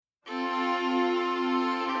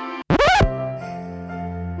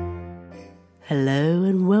Hello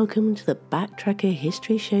and welcome to the Backtracker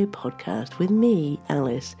History Show podcast with me,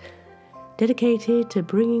 Alice, dedicated to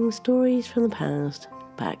bringing stories from the past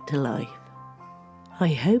back to life. I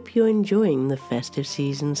hope you're enjoying the festive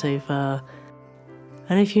season so far,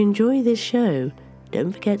 and if you enjoy this show,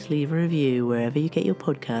 don't forget to leave a review wherever you get your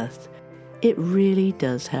podcasts. It really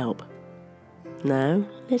does help. Now,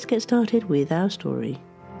 let's get started with our story.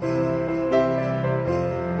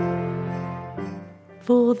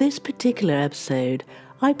 For this particular episode,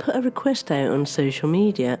 I put a request out on social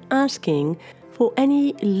media asking for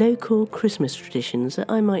any local Christmas traditions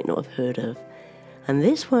that I might not have heard of. And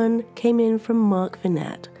this one came in from Mark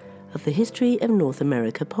Vinette of the History of North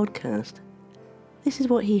America podcast. This is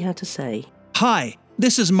what he had to say. Hi,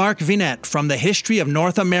 this is Mark Vinette from the History of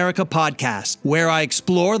North America podcast, where I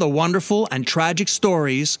explore the wonderful and tragic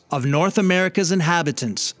stories of North America's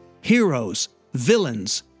inhabitants, heroes,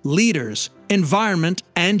 villains, leaders, environment,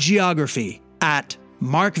 and geography at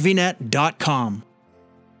markvinette.com.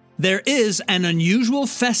 There is an unusual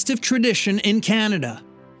festive tradition in Canada.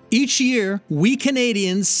 Each year, we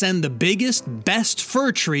Canadians send the biggest, best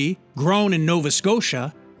fir tree, grown in Nova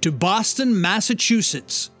Scotia, to Boston,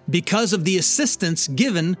 Massachusetts, because of the assistance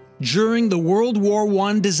given during the World War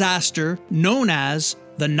I disaster known as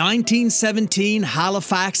the 1917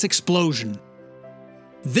 Halifax Explosion.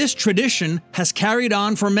 This tradition has carried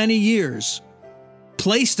on for many years.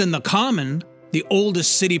 Placed in the Common, the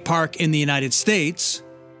oldest city park in the United States,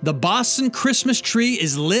 the Boston Christmas tree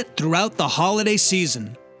is lit throughout the holiday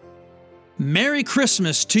season. Merry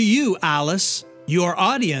Christmas to you, Alice, your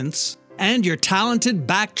audience, and your talented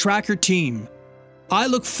Backtracker team. I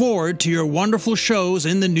look forward to your wonderful shows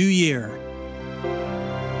in the new year.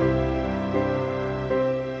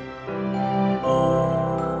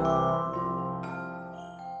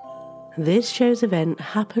 This show's event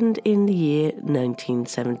happened in the year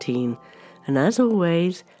 1917, and as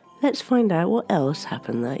always, let's find out what else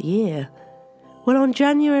happened that year. Well, on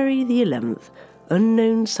January the 11th,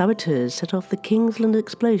 unknown saboteurs set off the Kingsland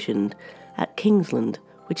Explosion at Kingsland,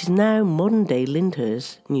 which is now modern-day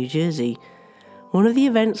Lyndhurst, New Jersey, one of the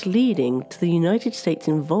events leading to the United States'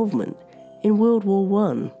 involvement in World War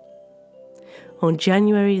I. On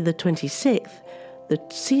January the 26th, the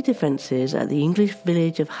sea defences at the English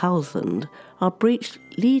village of Halsland are breached,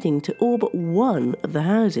 leading to all but one of the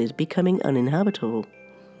houses becoming uninhabitable.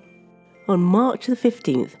 On March the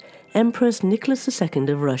 15th, Empress Nicholas II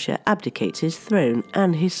of Russia abdicates his throne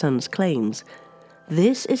and his son's claims.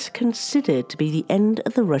 This is considered to be the end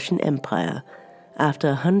of the Russian Empire after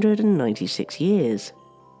 196 years.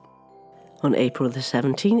 On April the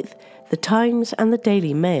 17th, the Times and the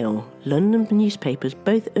Daily Mail, London newspapers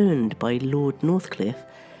both owned by Lord Northcliffe,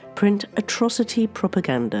 print atrocity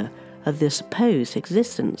propaganda of the supposed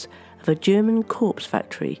existence of a German corpse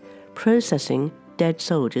factory processing dead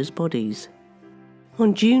soldiers' bodies.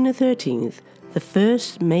 On June the 13th, the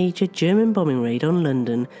first major German bombing raid on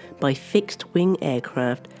London by fixed-wing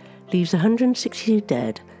aircraft leaves 162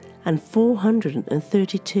 dead and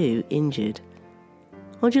 432 injured.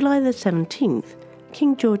 On July the 17th,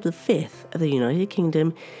 King George V of the United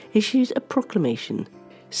Kingdom issues a proclamation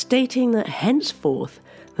stating that henceforth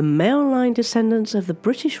the male-line descendants of the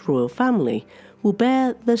British royal family will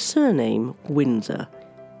bear the surname Windsor.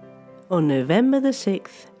 On November the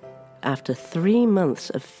 6th, after 3 months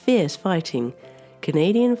of fierce fighting,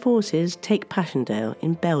 Canadian forces take Passchendaele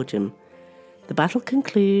in Belgium. The battle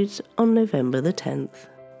concludes on November the 10th.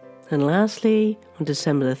 And lastly, on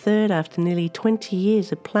December the 3rd, after nearly 20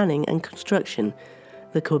 years of planning and construction,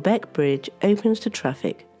 the Quebec Bridge opens to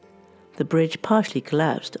traffic. The bridge partially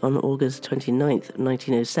collapsed on August 29th,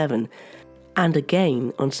 1907, and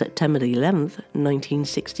again on September the 11th,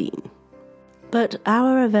 1916. But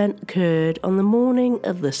our event occurred on the morning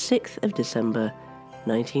of the 6th of December,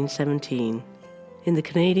 1917, in the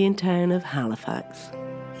Canadian town of Halifax.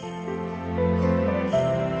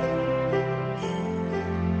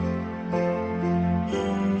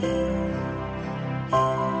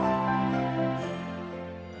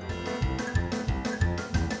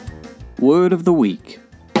 Word of the week.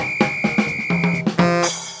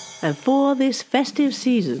 And for this festive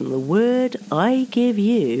season, the word I give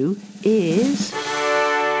you is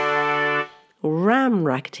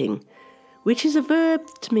ramracting, which is a verb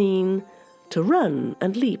to mean to run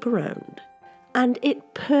and leap around. And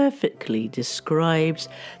it perfectly describes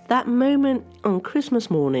that moment on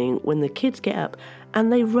Christmas morning when the kids get up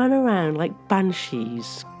and they run around like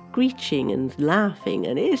banshees, screeching and laughing,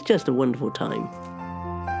 and it's just a wonderful time.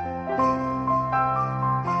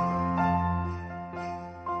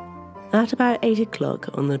 At about 8 o'clock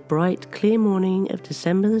on the bright, clear morning of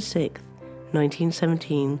December the 6th,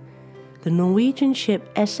 1917, the Norwegian ship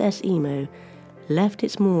SS Emo left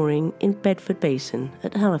its mooring in Bedford Basin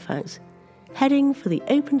at Halifax, heading for the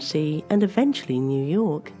open sea and eventually New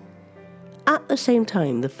York. At the same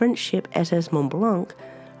time, the French ship SS Mont Blanc,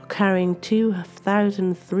 carrying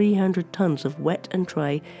 2,300 tons of wet and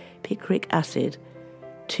dry picric acid,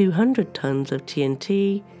 200 tons of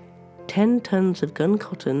TNT, 10 tons of gun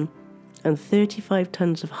cotton, and 35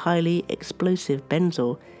 tons of highly explosive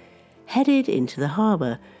benzol, headed into the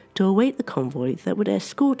harbour to await the convoy that would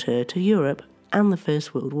escort her to Europe and the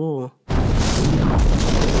First World War.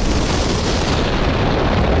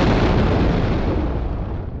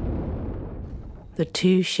 The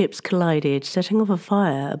two ships collided, setting off a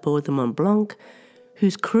fire aboard the Mont Blanc,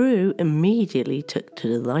 whose crew immediately took to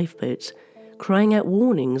the lifeboats, crying out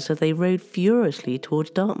warnings as they rowed furiously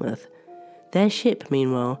towards Dartmouth. Their ship,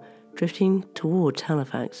 meanwhile, drifting towards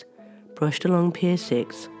Halifax, brushed along Pier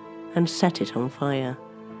 6 and set it on fire.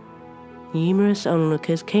 Numerous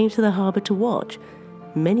onlookers came to the harbour to watch.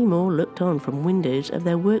 Many more looked on from windows of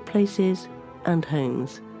their workplaces and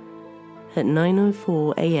homes. At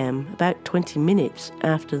 9:04 a.m., about 20 minutes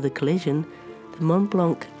after the collision, the Mont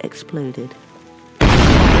Blanc exploded.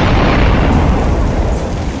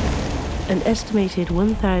 An estimated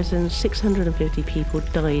 1,650 people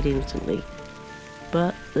died instantly,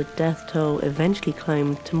 but the death toll eventually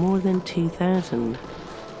climbed to more than 2,000.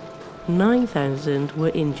 9,000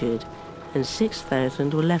 were injured, and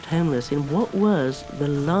 6,000 were left homeless in what was the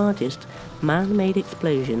largest man-made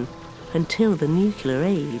explosion until the nuclear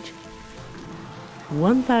age.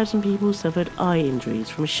 1,000 people suffered eye injuries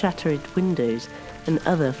from shattered windows and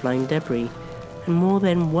other flying debris, and more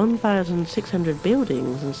than 1,600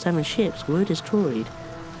 buildings and 7 ships were destroyed.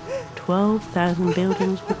 12,000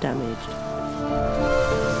 buildings were damaged.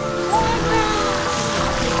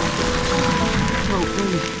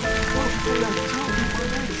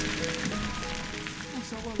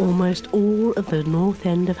 Almost all of the north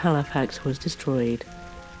end of Halifax was destroyed,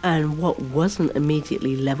 and what wasn't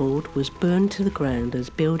immediately levelled was burned to the ground as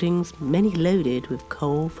buildings, many loaded with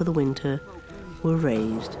coal for the winter, were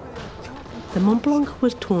razed. The Mont Blanc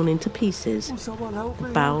was torn into pieces. The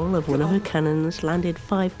barrel of one of her cannons landed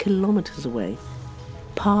 5 kilometres away.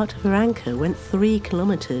 Part of her anchor went 3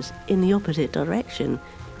 kilometres in the opposite direction.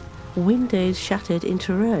 Windows shattered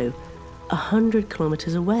into row 100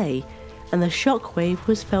 kilometres away, and the shockwave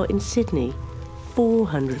was felt in Sydney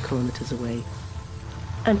 400 kilometres away.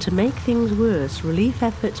 And to make things worse, relief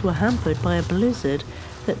efforts were hampered by a blizzard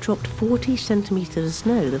that dropped 40 centimetres of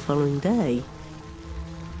snow the following day.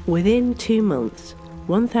 Within 2 months,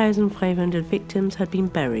 1,500 victims had been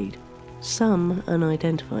buried, some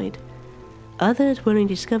unidentified. Others were only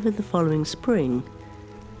discovered the following spring.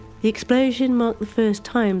 The explosion marked the first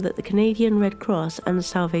time that the Canadian Red Cross and the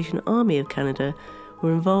Salvation Army of Canada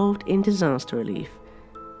were involved in disaster relief.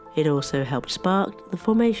 It also helped spark the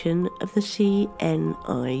formation of the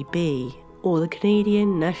CNIB, or the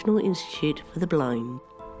Canadian National Institute for the Blind,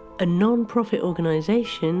 a non-profit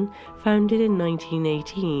organisation founded in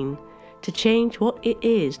 1918 to change what it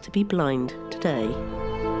is to be blind today.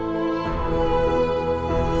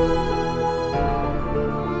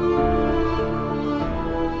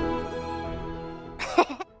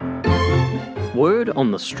 Word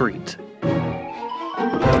on the street.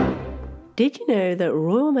 Did you know that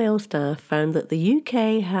Royal Mail staff found that the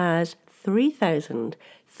UK has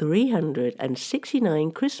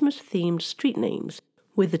 3,369 Christmas-themed street names,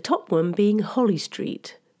 with the top one being Holly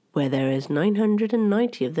Street, where there is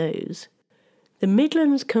 990 of those. The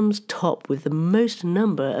Midlands comes top with the most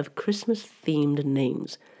number of Christmas-themed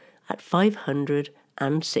names, at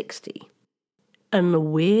 560. And the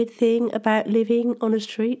weird thing about living on a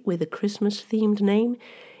street with a Christmas-themed name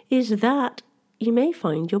is that you may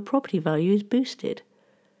find your property value is boosted.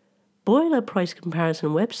 Boiler price comparison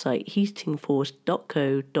website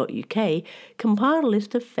heatingforce.co.uk compiled a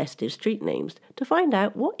list of festive street names to find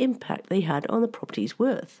out what impact they had on the property's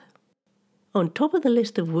worth. On top of the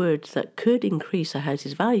list of words that could increase a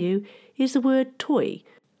house's value is the word toy,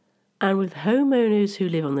 and with homeowners who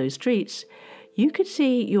live on those streets, you could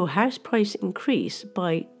see your house price increase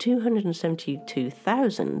by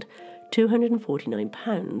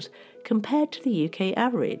 £272,249 compared to the UK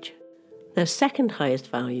average. The second highest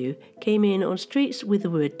value came in on streets with the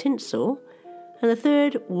word tinsel, and the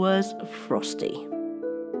third was frosty.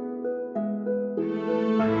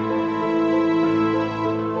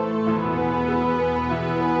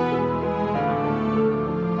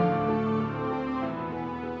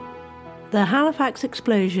 The Halifax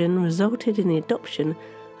Explosion resulted in the adoption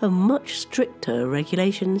of much stricter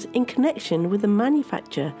regulations in connection with the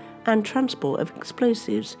manufacture and transport of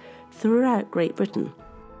explosives throughout Great Britain.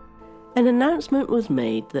 An announcement was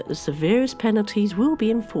made that the severest penalties will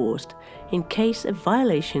be enforced in case of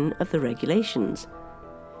violation of the regulations.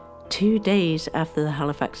 2 days after the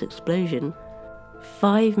Halifax explosion,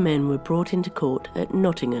 5 men were brought into court at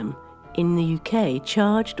Nottingham in the UK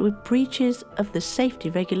charged with breaches of the safety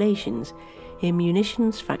regulations in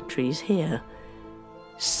munitions factories here.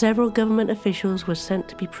 Several government officials were sent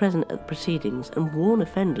to be present at the proceedings and warn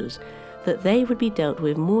offenders that they would be dealt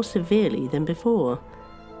with more severely than before.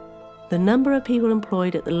 The number of people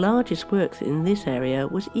employed at the largest works in this area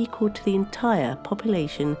was equal to the entire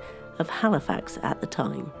population of Halifax at the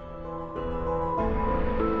time.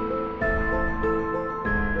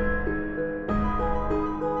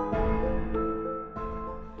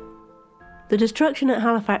 The destruction at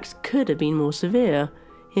Halifax could have been more severe.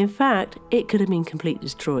 In fact, it could have been completely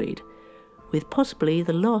destroyed, with possibly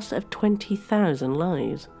the loss of 20,000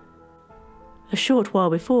 lives. A short while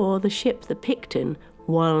before, the ship the Picton,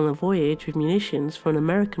 while on a voyage with munitions from an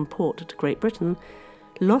American port to Great Britain,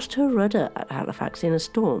 lost her rudder at Halifax in a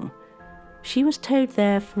storm. She was towed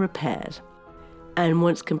there for repairs, and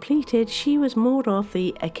once completed, she was moored off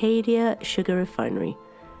the Acadia Sugar Refinery,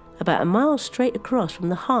 about a mile straight across from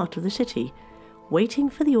the heart of the city, waiting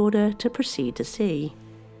for the order to proceed to sea.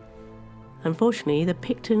 Unfortunately, the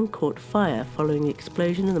Picton caught fire following the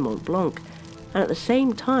explosion in the Mont Blanc, and at the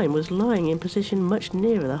same time was lying in position much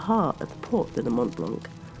nearer the heart of the port than the Mont Blanc.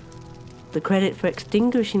 The credit for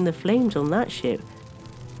extinguishing the flames on that ship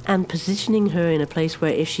and positioning her in a place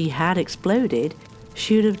where if she had exploded,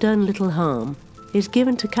 she would have done little harm is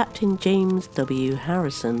given to Captain James W.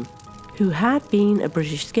 Harrison, who had been a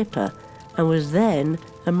British skipper and was then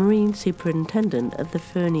a marine superintendent of the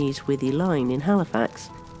Furness Withy Line in Halifax.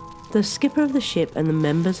 The skipper of the ship and the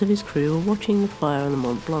members of his crew were watching the fire on the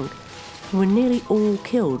Mont Blanc and were nearly all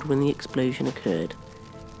killed when the explosion occurred.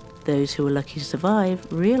 Those who were lucky to survive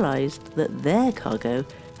realised that their cargo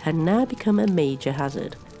had now become a major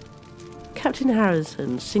hazard. Captain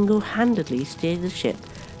Harrison single-handedly steered the ship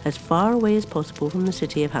as far away as possible from the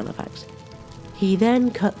city of Halifax. He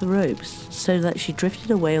then cut the ropes so that she drifted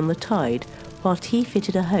away on the tide whilst he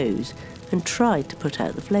fitted a hose and tried to put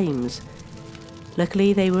out the flames.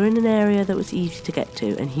 Luckily, they were in an area that was easy to get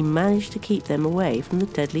to, and he managed to keep them away from the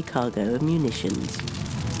deadly cargo of munitions.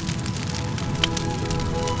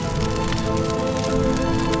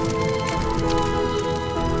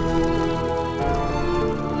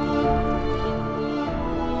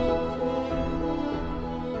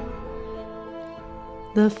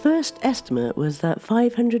 The first estimate was that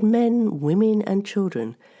 500 men, women and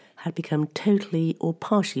children had become totally or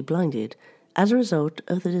partially blinded as a result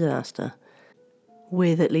of the disaster,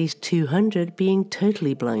 with at least 200 being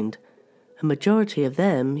totally blind, a majority of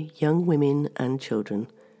them young women and children.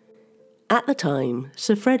 At the time,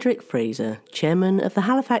 Sir Frederick Fraser, chairman of the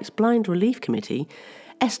Halifax Blind Relief Committee,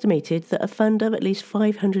 estimated that a fund of at least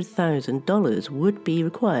 $500,000 would be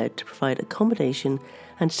required to provide accommodation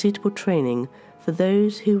and suitable training for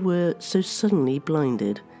those who were so suddenly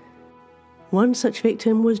blinded. One such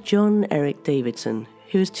victim was John Eric Davidson,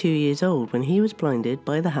 who was 2 years old when he was blinded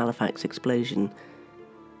by the Halifax explosion.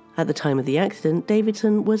 At the time of the accident,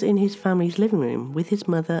 Davidson was in his family's living room with his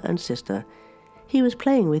mother and sister. He was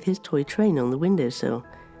playing with his toy train on the windowsill.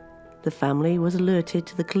 The family was alerted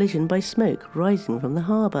to the collision by smoke rising from the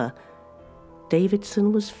harbour.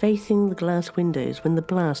 Davidson was facing the glass windows when the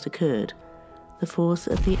blast occurred. The force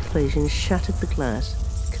of the explosion shattered the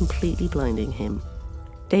glass, completely blinding him.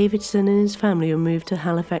 Davidson and his family were moved to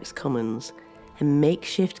Halifax Commons, a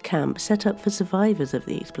makeshift camp set up for survivors of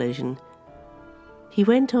the explosion. He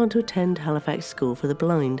went on to attend Halifax School for the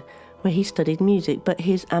Blind, where he studied music, but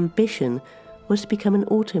his ambition was to become an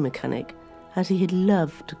auto mechanic, as he had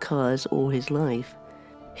loved cars all his life.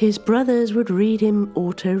 His brothers would read him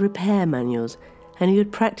auto repair manuals, and he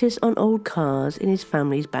would practice on old cars in his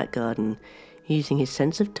family's back garden, using his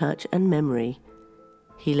sense of touch and memory.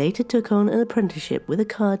 He later took on an apprenticeship with a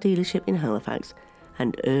car dealership in Halifax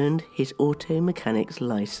and earned his auto mechanic's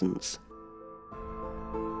license.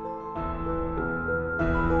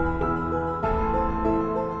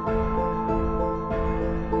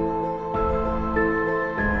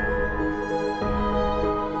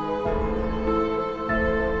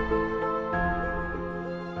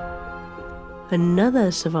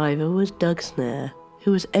 Another survivor was Doug Snare,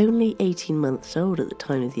 who was only 18 months old at the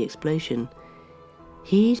time of the explosion.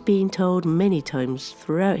 He's been told many times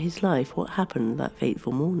throughout his life what happened that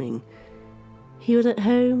fateful morning. He was at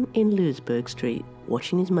home in Louisbourg Street,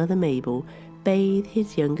 watching his mother Mabel bathe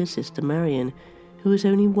his younger sister Marion, who was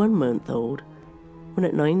only 1 month old, when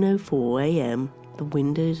at 9:04 a.m. the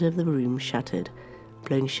windows of the room shattered,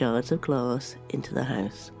 blowing shards of glass into the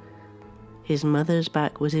house. His mother's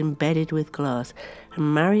back was embedded with glass,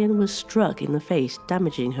 and Marion was struck in the face,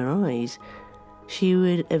 damaging her eyes. She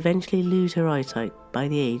would eventually lose her eyesight by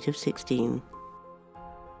the age of 16.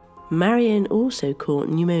 Marion also caught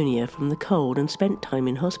pneumonia from the cold and spent time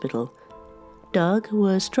in hospital. Doug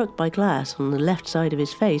was struck by glass on the left side of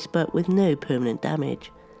his face, but with no permanent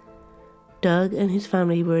damage. Doug and his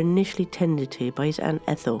family were initially tended to by his Aunt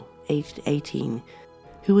Ethel, aged 18,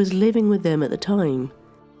 who was living with them at the time.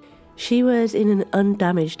 She was in an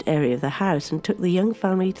undamaged area of the house and took the young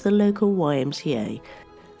family to the local YMCA.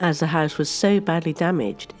 As the house was so badly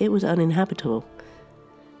damaged, it was uninhabitable.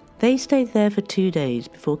 They stayed there for 2 days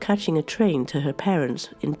before catching a train to her parents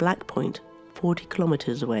in Blackpoint, 40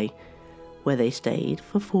 kilometres away, where they stayed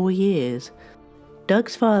for 4 years.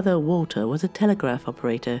 Doug's father, Walter, was a telegraph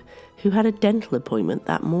operator who had a dental appointment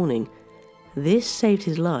that morning. This saved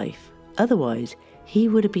his life. Otherwise, he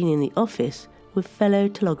would have been in the office with fellow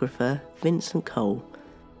telegrapher Vincent Cole.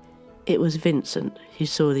 It was Vincent who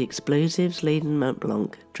saw the explosives-laden Mont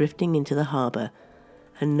Blanc drifting into the harbour,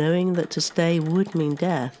 and knowing that to stay would mean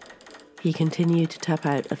death, he continued to tap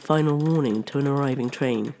out a final warning to an arriving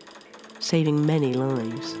train, saving many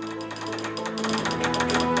lives.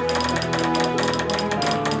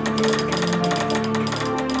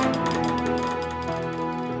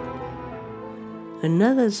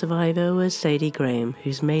 Another survivor was Sadie Graham,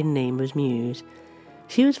 whose maiden name was Muse.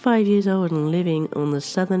 She was 5 years old and living on the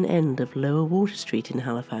southern end of Lower Water Street in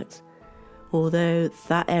Halifax. Although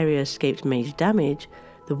that area escaped major damage,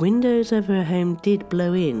 the windows of her home did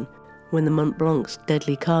blow in when the Mont Blanc's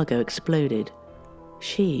deadly cargo exploded.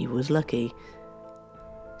 She was lucky.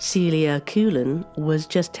 Celia Coolan was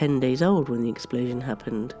just 10 days old when the explosion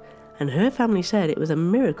happened, and her family said it was a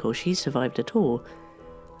miracle she survived at all.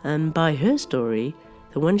 And by her story,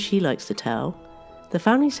 the one she likes to tell, the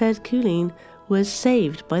family says Coolan was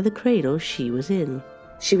saved by the cradle she was in.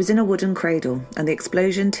 She was in a wooden cradle, and the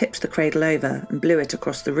explosion tipped the cradle over and blew it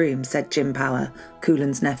across the room, said Jim Power,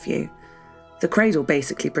 Coolan's nephew. The cradle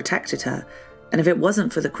basically protected her, and if it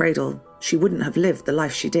wasn't for the cradle, she wouldn't have lived the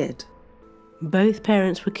life she did. Both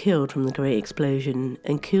parents were killed from the Great Explosion,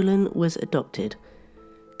 and Coolan was adopted.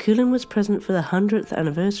 Coolan was present for the 100th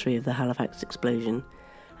anniversary of the Halifax Explosion,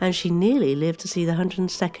 and she nearly lived to see the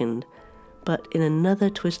 102nd, but in another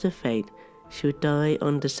twist of fate, she would die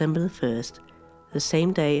on December the 1st, the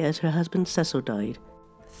same day as her husband Cecil died,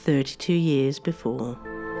 32 years before.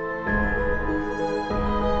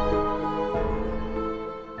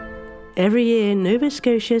 Every year, Nova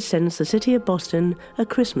Scotia sends the city of Boston a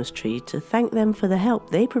Christmas tree to thank them for the help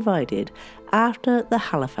they provided after the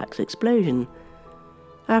Halifax explosion.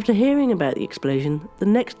 After hearing about the explosion, the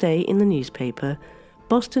next day in the newspaper,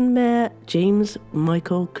 Boston Mayor James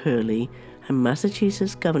Michael Curley and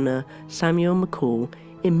Massachusetts Governor Samuel McCall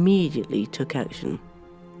immediately took action.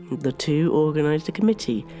 The two organised a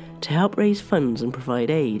committee to help raise funds and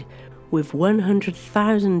provide aid, with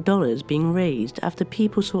 $100,000 being raised after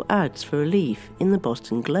people saw ads for relief in the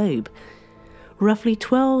Boston Globe. Roughly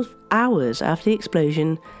 12 hours after the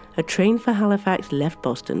explosion, a train for Halifax left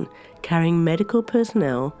Boston, carrying medical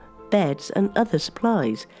personnel, beds and other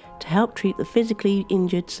supplies to help treat the physically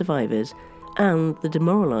injured survivors and the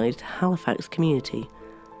demoralised Halifax community.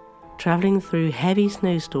 Travelling through heavy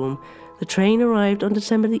snowstorm, the train arrived on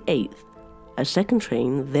December the 8th. A second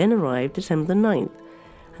train then arrived December the 9th,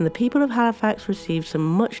 and the people of Halifax received some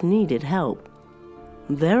much-needed help.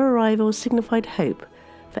 Their arrival signified hope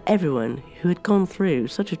for everyone who had gone through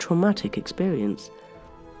such a traumatic experience.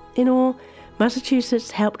 In all,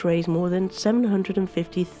 Massachusetts helped raise more than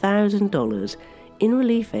 $750,000 in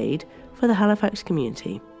relief aid for the Halifax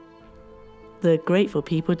community. The grateful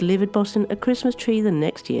people delivered Boston a Christmas tree the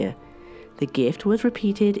next year. The gift was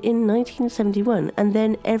repeated in 1971 and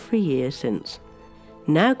then every year since.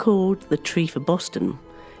 Now called the Tree for Boston,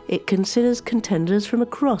 it considers contenders from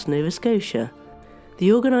across Nova Scotia.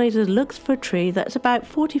 The organisers look for a tree that's about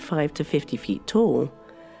 45 to 50 feet tall,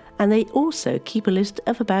 and they also keep a list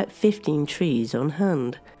of about 15 trees on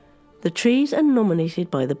hand. The trees are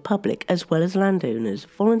nominated by the public as well as landowners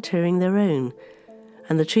volunteering their own,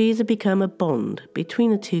 and the trees have become a bond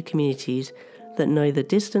between the two communities that neither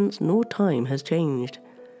distance nor time has changed.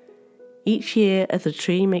 Each year, as the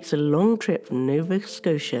tree makes a long trip from Nova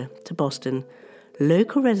Scotia to Boston,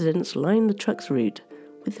 local residents line the truck's route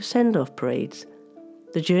with the send-off parades.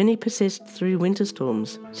 The journey persists through winter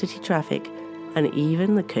storms, city traffic, and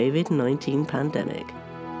even the COVID-19 pandemic.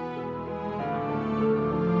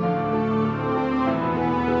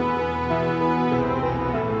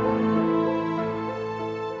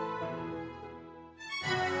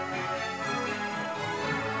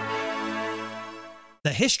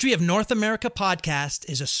 The History of North America podcast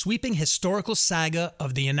is a sweeping historical saga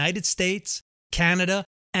of the United States, Canada,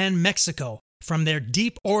 and Mexico, from their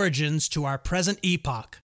deep origins to our present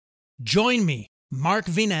epoch. Join me, Mark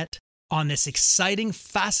Vinette, on this exciting,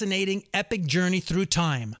 fascinating, epic journey through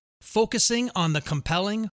time, focusing on the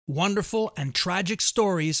compelling, wonderful, and tragic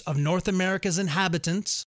stories of North America's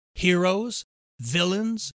inhabitants, heroes,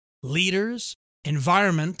 villains, leaders,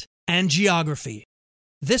 environment, and geography.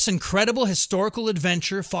 This incredible historical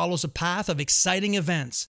adventure follows a path of exciting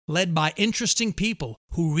events, led by interesting people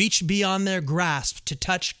who reach beyond their grasp to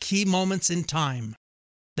touch key moments in time.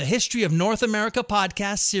 The History of North America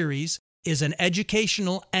podcast series is an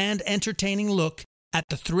educational and entertaining look at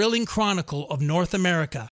the thrilling chronicle of North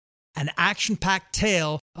America, an action-packed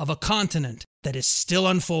tale of a continent that is still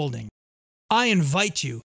unfolding. I invite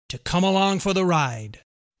you to come along for the ride.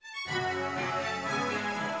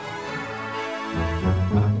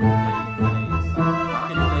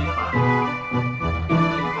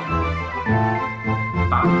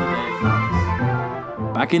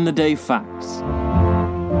 Back in the day facts.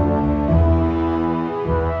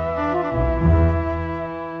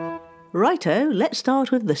 Righto, let's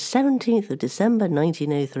start with the 17th of December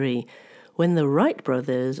 1903, when the Wright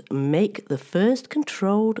brothers make the first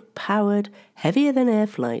controlled, powered, heavier-than-air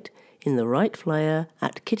flight in the Wright Flyer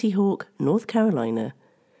at Kitty Hawk, North Carolina.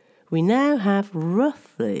 We now have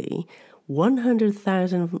roughly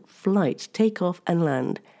 100,000 flights take off and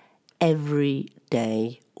land every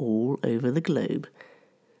day all over the globe.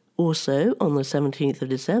 Also, on the 17th of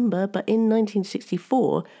December, but in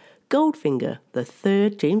 1964, Goldfinger, the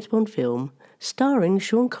third James Bond film, starring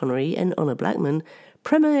Sean Connery and Honor Blackman,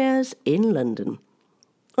 premieres in London.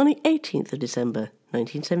 On the 18th of December,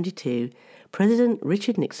 1972, President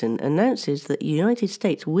Richard Nixon announces that the United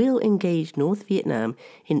States will engage North Vietnam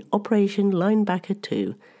in Operation Linebacker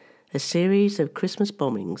 2, a series of Christmas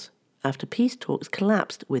bombings, after peace talks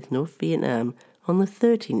collapsed with North Vietnam on the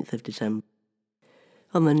 13th of December.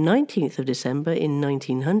 On the 19th of December in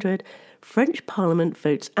 1900, French Parliament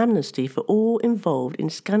votes amnesty for all involved in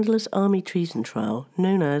scandalous army treason trial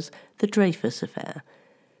known as the Dreyfus Affair.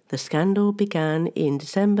 The scandal began in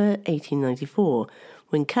December 1894,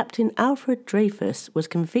 when Captain Alfred Dreyfus was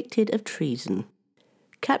convicted of treason.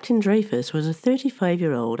 Captain Dreyfus was a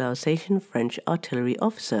 35-year-old Alsatian French artillery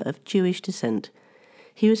officer of Jewish descent.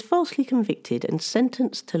 He was falsely convicted and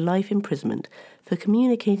sentenced to life imprisonment for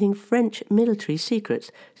communicating French military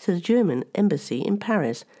secrets to the German embassy in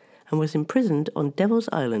Paris, and was imprisoned on Devil's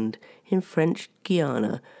Island in French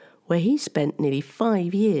Guiana, where he spent nearly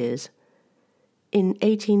 5 years. In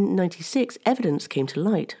 1896, evidence came to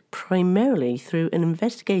light, primarily through an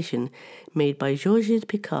investigation made by Georges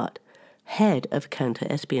Picquart, head of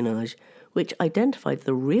counter-espionage, which identified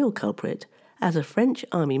the real culprit as a French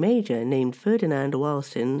army major named Ferdinand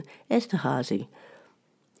Walsin Esterhazy.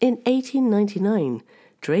 In 1899,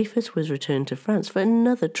 Dreyfus was returned to France for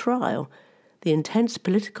another trial. The intense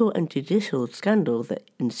political and judicial scandal that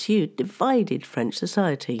ensued divided French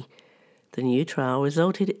society. The new trial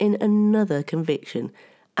resulted in another conviction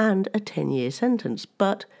and a 10-year sentence,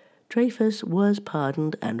 but Dreyfus was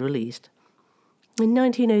pardoned and released. In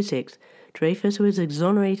 1906, Dreyfus was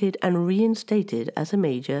exonerated and reinstated as a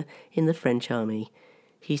major in the French army.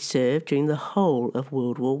 He served during the whole of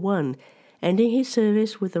World War I, ending his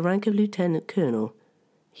service with the rank of lieutenant colonel.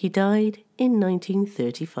 He died in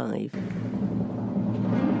 1935.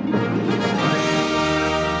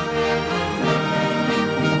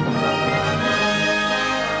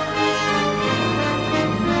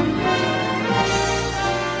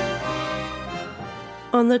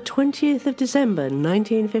 On the 20th of December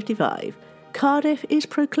 1955, Cardiff is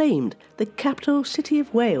proclaimed the capital city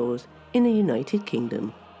of Wales in the United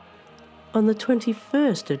Kingdom. On the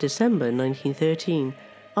 21st of December 1913,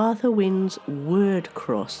 Arthur Wynne's Word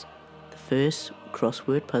Cross, the first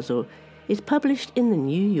crossword puzzle, is published in the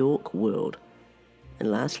New York World.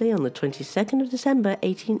 And lastly, on the 22nd of December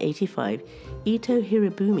 1885, Ito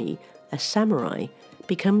Hirobumi, a samurai,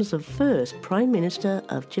 becomes the first Prime Minister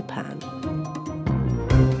of Japan.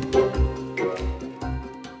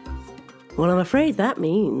 Well, I'm afraid that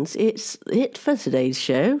means it's it for today's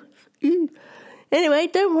show. Anyway,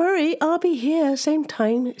 don't worry, I'll be here same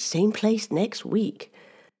time, same place next week.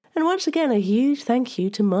 And once again, a huge thank you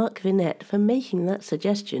to Mark Vinette for making that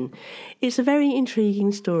suggestion. It's a very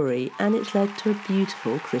intriguing story, and it's led to a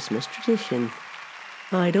beautiful Christmas tradition.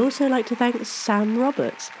 I'd also like to thank Sam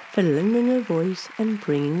Roberts for lending her voice and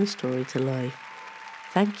bringing the story to life.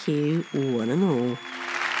 Thank you, one and all.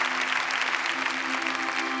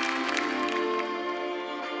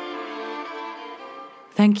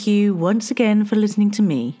 Thank you once again for listening to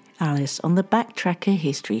me, Alice on the Backtracker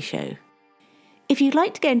History Show. If you'd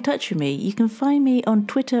like to get in touch with me, you can find me on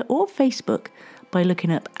Twitter or Facebook by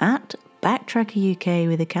looking up at Backtracker UK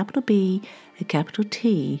with a capital B, a capital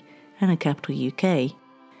T and a capital UK.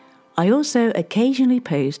 I also occasionally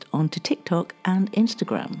post onto TikTok and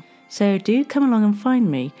Instagram. So do come along and find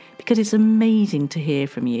me, because it's amazing to hear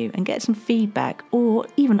from you and get some feedback or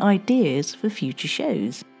even ideas for future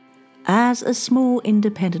shows. As a small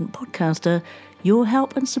independent podcaster, your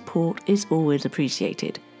help and support is always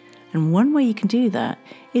appreciated. And one way you can do that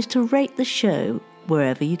is to rate the show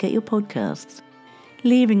wherever you get your podcasts.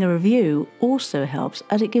 Leaving a review also helps,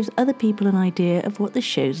 as it gives other people an idea of what the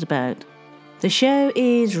show's about. The show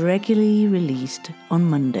is regularly released on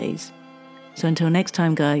Mondays. So until next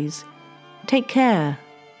time, guys, take care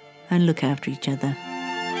and look after each other.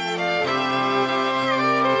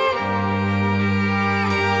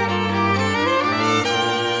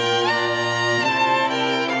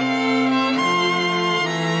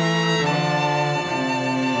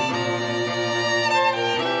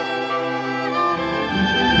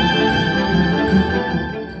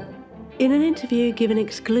 In an interview given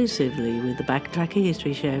exclusively with the Backtracker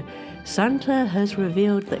History Show, Santa has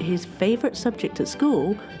revealed that his favourite subject at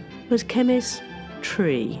school was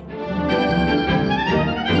chemistry.